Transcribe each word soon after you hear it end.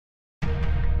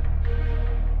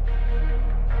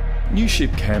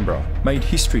NUSHIP Canberra made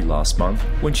history last month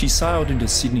when she sailed into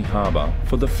Sydney Harbour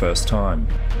for the first time.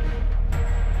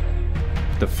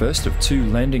 The first of two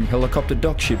landing helicopter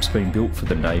dock ships being built for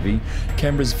the Navy,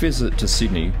 Canberra's visit to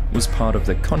Sydney was part of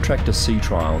the Contractor sea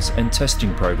trials and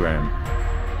testing program.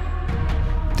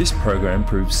 This program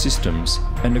proves systems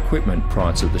and equipment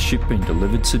prior to the ship being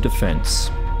delivered to Defence.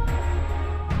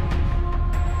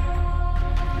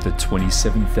 The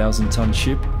 27,000-tonne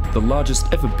ship, the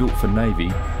largest ever built for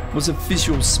Navy, was a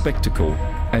visual spectacle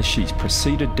as she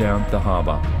proceeded down the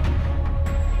harbour.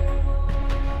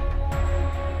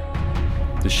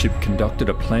 The ship conducted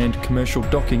a planned commercial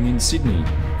docking in Sydney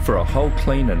for a hull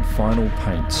clean and final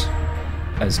paint.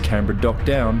 As Canberra docked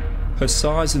down, her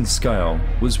size and scale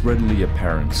was readily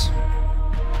apparent.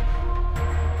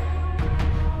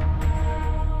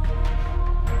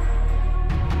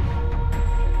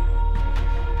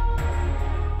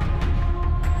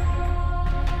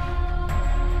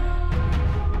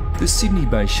 The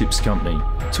Sydney-based ships company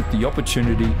took the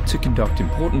opportunity to conduct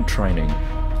important training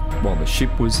while the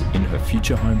ship was in her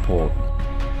future home port.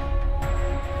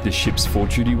 The ship's 4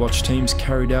 duty watch teams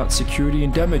carried out security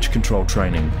and damage control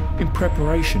training in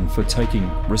preparation for taking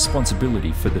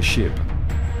responsibility for the ship.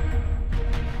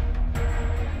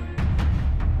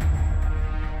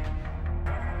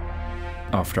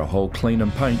 After a hull clean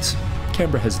and paint,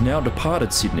 Canberra has now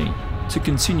departed Sydney to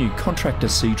continue Contractor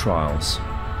sea trials.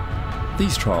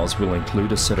 These trials will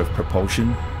include a set of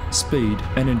propulsion, speed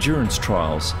and endurance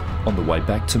trials on the way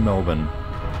back to Melbourne.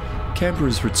 Canberra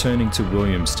is returning to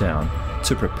Williamstown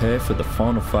to prepare for the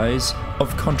final phase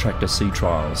of Contractor sea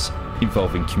trials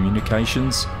involving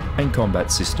communications and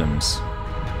combat systems.